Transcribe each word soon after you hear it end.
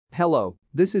Hello,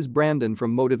 this is Brandon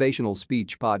from Motivational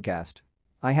Speech Podcast.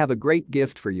 I have a great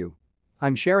gift for you.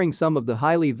 I'm sharing some of the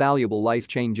highly valuable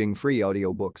life-changing free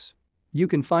audiobooks. You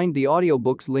can find the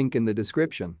audiobooks link in the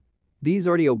description. These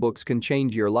audiobooks can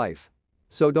change your life.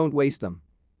 So don't waste them.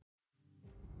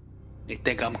 They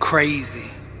think I'm crazy.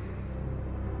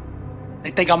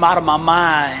 They think I'm out of my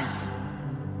mind.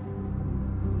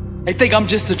 They think I'm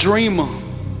just a dreamer.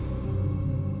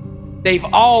 They've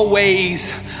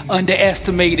always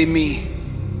underestimated me.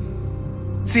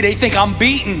 See, they think I'm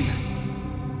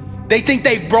beaten. They think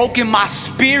they've broken my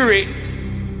spirit.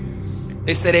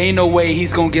 They said ain't no way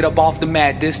he's gonna get up off the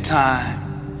mat this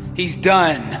time. He's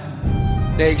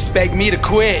done. They expect me to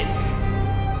quit.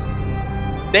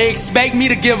 They expect me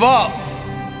to give up.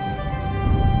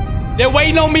 They're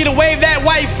waiting on me to wave that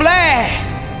white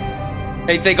flag.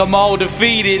 They think I'm all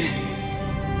defeated.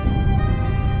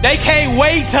 They can't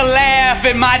wait to laugh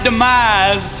at my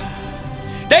demise.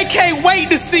 They can't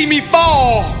wait to see me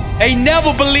fall. They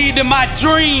never believed in my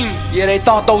dream. Yeah, they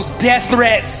thought those death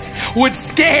threats would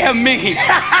scare me.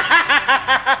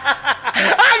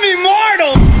 I'm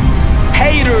immortal.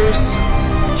 Haters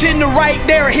tend to write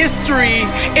their history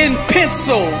in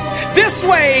pencil. This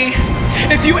way,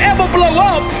 if you ever blow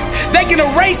up, they can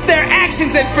erase their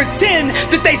actions and pretend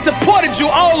that they supported you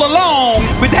all along.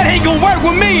 But that ain't gonna work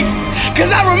with me,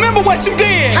 cause I remember what you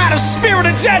did. How the spirit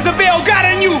of Jezebel got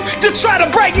in you to try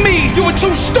to break me. You were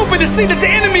too stupid to see that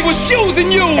the enemy was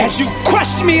using you. As you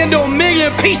crushed me into a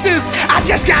million pieces, I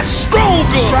just got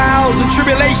stronger. Trials and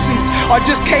tribulations are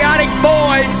just chaotic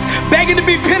voids, begging to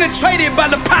be penetrated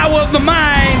by the power of the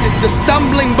mind. The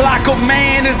stumbling block of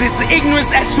man is his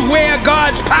ignorance as to where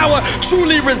God's power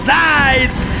truly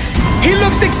resides. He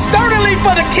looks externally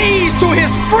for the keys to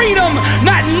his freedom,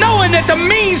 not knowing that the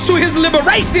means to his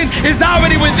liberation is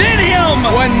already within him.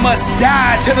 One must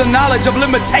die to the knowledge of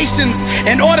limitations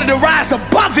in order to rise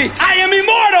above it. I am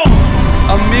immortal.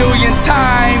 A million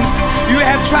times you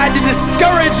have tried to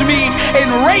discourage me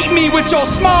and rate me with your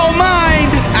small mind.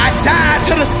 I died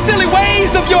to the silly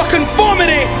ways of your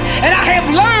conformity, and I have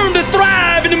learned to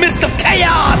thrive in the midst of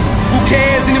chaos. Who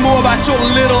cares anymore about your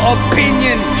little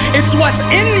opinion? It's what's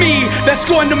in me that's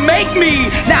going to make me.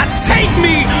 Now take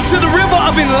me to the river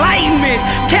of enlightenment.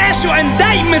 Cast your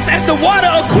indictments as the water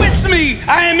acquits me.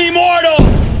 I am immortal.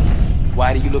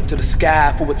 Why do you look to the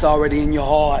sky for what's already in your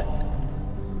heart?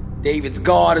 David's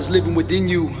God is living within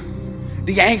you.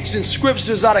 The ancient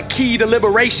scriptures are the key to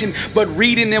liberation, but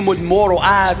reading them with mortal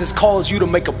eyes has caused you to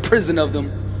make a prison of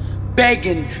them.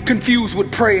 Begging, confused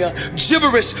with prayer,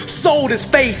 gibberish sold as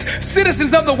faith.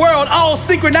 Citizens of the world all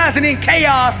synchronizing in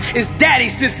chaos as daddy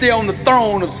sits there on the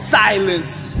throne of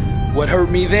silence. What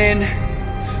hurt me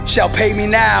then shall pay me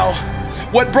now.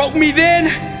 What broke me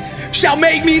then shall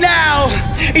make me now.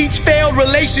 Each failed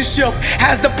relationship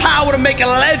has the power to make a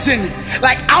legend.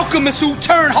 Like alchemists who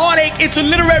turn heartache into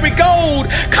literary gold.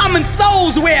 Common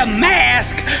souls wear a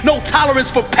mask. No tolerance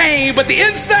for pain, but the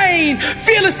insane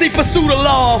fearlessly pursue the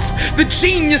love. The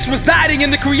genius residing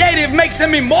in the creative makes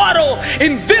him immortal.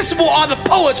 Invincible are the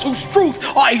poets whose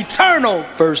truth are eternal.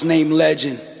 First name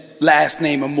legend, last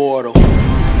name immortal.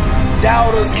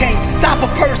 Doubters can't stop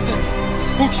a person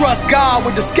who trusts God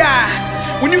with the sky.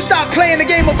 When you stop playing the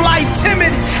game of life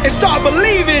timid and start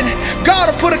believing,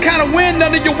 God will put a kind of wind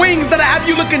under your wings that'll have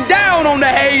you looking down on the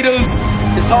haters.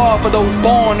 It's hard for those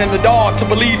born in the dark to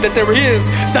believe that there is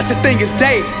such a thing as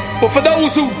day. But for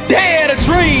those who dare to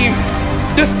dream,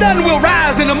 the sun will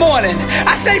rise in the morning.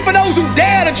 I say for those who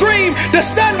dare to dream, the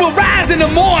sun will rise in the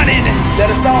morning.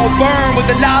 Let us all burn with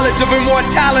the knowledge of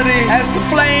immortality. As the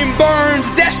flame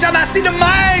burns, death shall not see the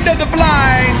mind of the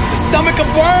blind. The stomach of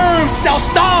worms shall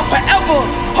starve forever.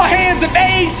 Her hands of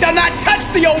age shall not touch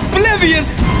the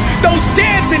oblivious. Those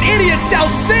dancing idiots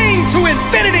shall sing to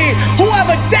infinity.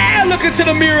 Whoever dare look into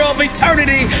the mirror of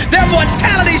eternity, their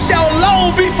mortality shall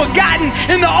alone be forgotten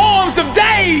in the arms of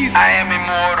days. I am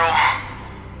immortal.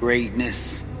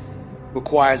 Greatness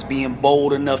requires being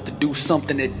bold enough to do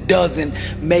something that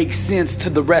doesn't make sense to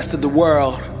the rest of the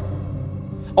world.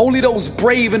 Only those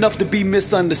brave enough to be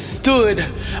misunderstood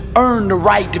earn the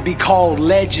right to be called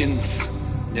legends.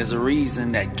 There's a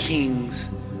reason that kings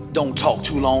don't talk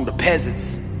too long to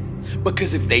peasants.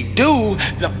 Because if they do,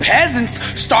 the peasants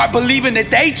start believing that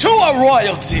they too are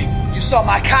royalty. You saw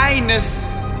my kindness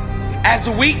as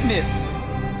a weakness.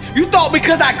 You thought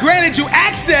because I granted you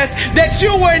access that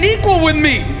you were an equal with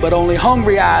me. But only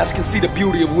hungry eyes can see the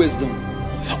beauty of wisdom.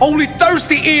 Only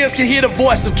thirsty ears can hear the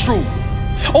voice of truth.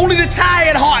 Only the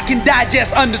tired heart can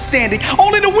digest understanding.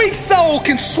 Only the weak soul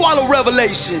can swallow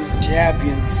revelation.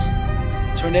 Champions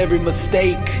turn every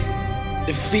mistake,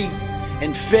 defeat,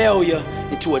 and failure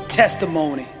into a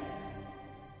testimony.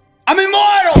 I'm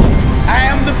immortal. I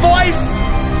am the voice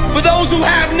for those who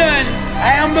have none.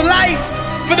 I am the light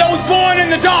for those born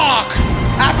in the dark.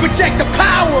 I project the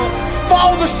power for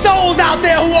all the souls out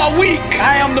there who are weak.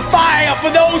 I am the fire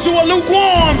for those who are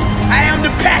lukewarm. I am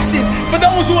the passion for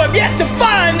those who have yet to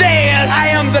find theirs.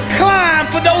 I am the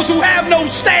climb for those who have no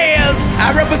stairs.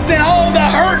 I represent all the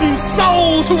hurting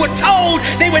souls who were told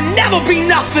they would never be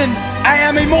nothing. I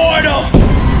am immortal.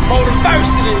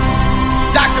 Motivational.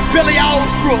 Dr. Billy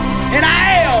Alsbrooks, and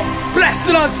I am blessed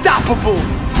and unstoppable.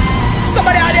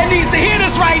 Somebody out there needs to hear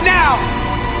this right now.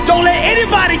 Don't let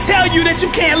anybody tell you that you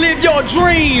can't live your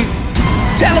dream.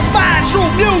 Tell them find true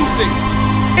music.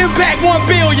 Impact 1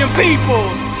 billion people.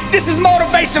 This is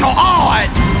motivational art.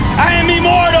 I am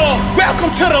immortal.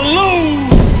 Welcome to the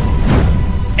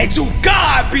Louvre. And to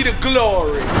God be the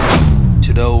glory.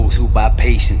 To those who by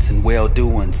patience and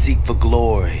well-doing seek for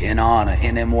glory and honor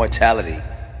and immortality,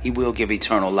 He will give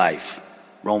eternal life.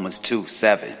 Romans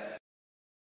 2:7.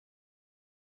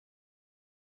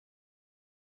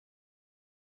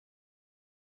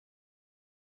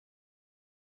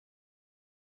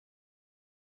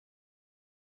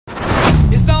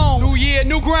 It's on. New year,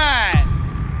 new grind.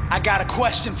 I got a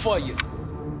question for you.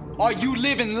 Are you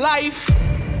living life,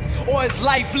 or is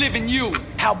life living you?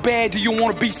 How bad do you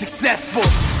want to be successful?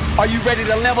 Are you ready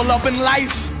to level up in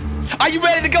life? Are you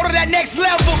ready to go to that next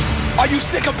level? Are you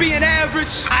sick of being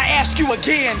average? I ask you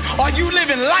again, are you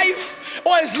living life,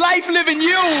 or is life living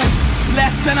you?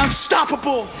 Blessed and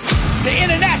unstoppable, the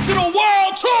international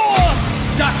world tour.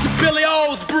 Dr. Billy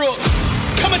Alsbrooks,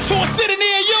 coming to a city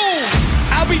near you.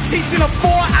 I'll be teaching a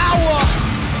 4-hour,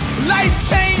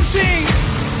 life-changing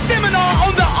seminar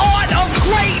on the art of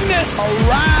greatness.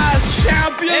 Arise,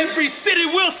 champion. Every city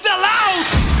will sell out.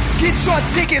 Get your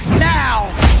tickets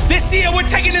now. This year we're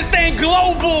taking this thing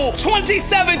global.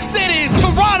 27 cities,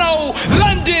 Toronto,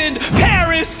 London,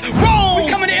 Paris, Rome. We're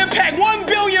coming to impact 1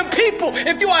 billion people.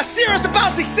 If you are serious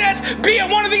about success, be at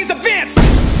one of these events.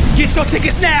 Get your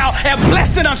tickets now at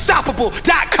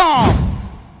blessedandunstoppable.com.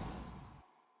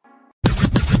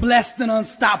 Blessed and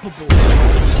unstoppable.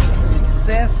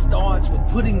 Success starts with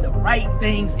putting the right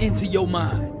things into your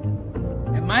mind.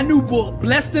 And my new book,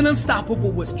 Blessed and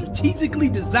Unstoppable, was strategically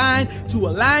designed to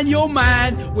align your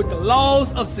mind with the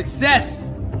laws of success.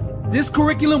 This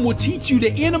curriculum will teach you the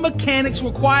inner mechanics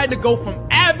required to go from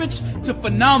average to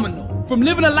phenomenal, from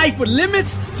living a life with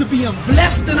limits to being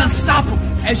blessed and unstoppable.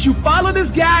 As you follow this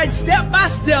guide step by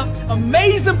step,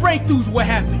 amazing breakthroughs will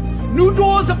happen. New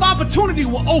doors of opportunity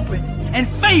will open, and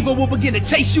favor will begin to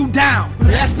chase you down.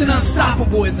 Blessed and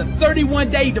Unstoppable is a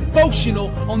 31-day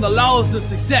devotional on the laws of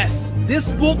success.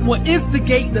 This book will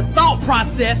instigate the thought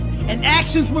process and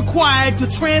actions required to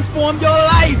transform your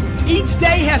life. Each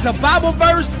day has a Bible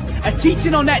verse, a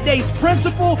teaching on that day's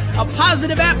principle, a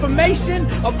positive affirmation,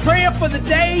 a prayer for the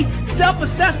day,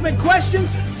 self-assessment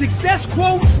questions, success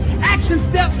quotes, action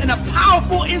steps, and a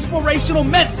powerful inspirational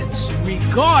message.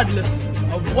 Regardless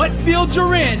of what field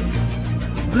you're in,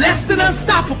 Blessed and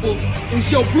Unstoppable is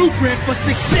your blueprint for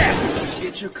success.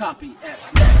 Get your copy at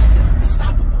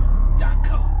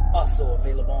blessedandunstoppable.com. Also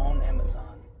available on Amazon.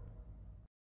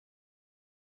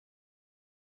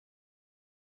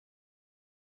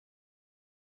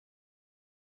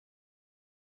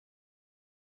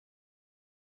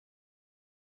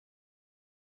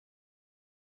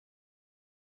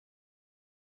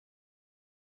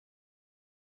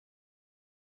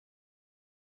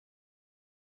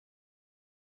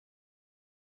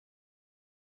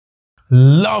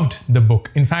 Loved the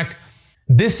book. In fact,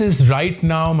 this is right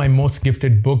now my most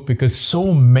gifted book because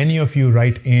so many of you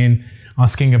write in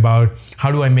asking about how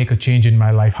do I make a change in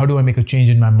my life? How do I make a change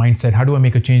in my mindset? How do I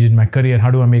make a change in my career? How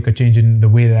do I make a change in the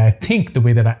way that I think, the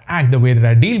way that I act, the way that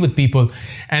I deal with people?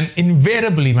 And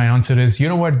invariably my answer is, you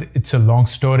know what? It's a long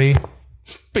story.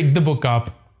 Pick the book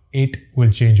up. It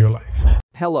will change your life.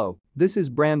 Hello, this is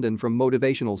Brandon from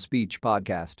Motivational Speech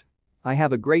Podcast. I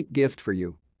have a great gift for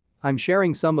you. I'm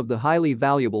sharing some of the highly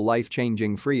valuable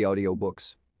life-changing free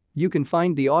audiobooks. You can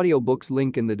find the audiobooks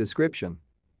link in the description.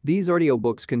 These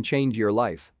audiobooks can change your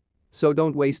life. So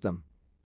don't waste them.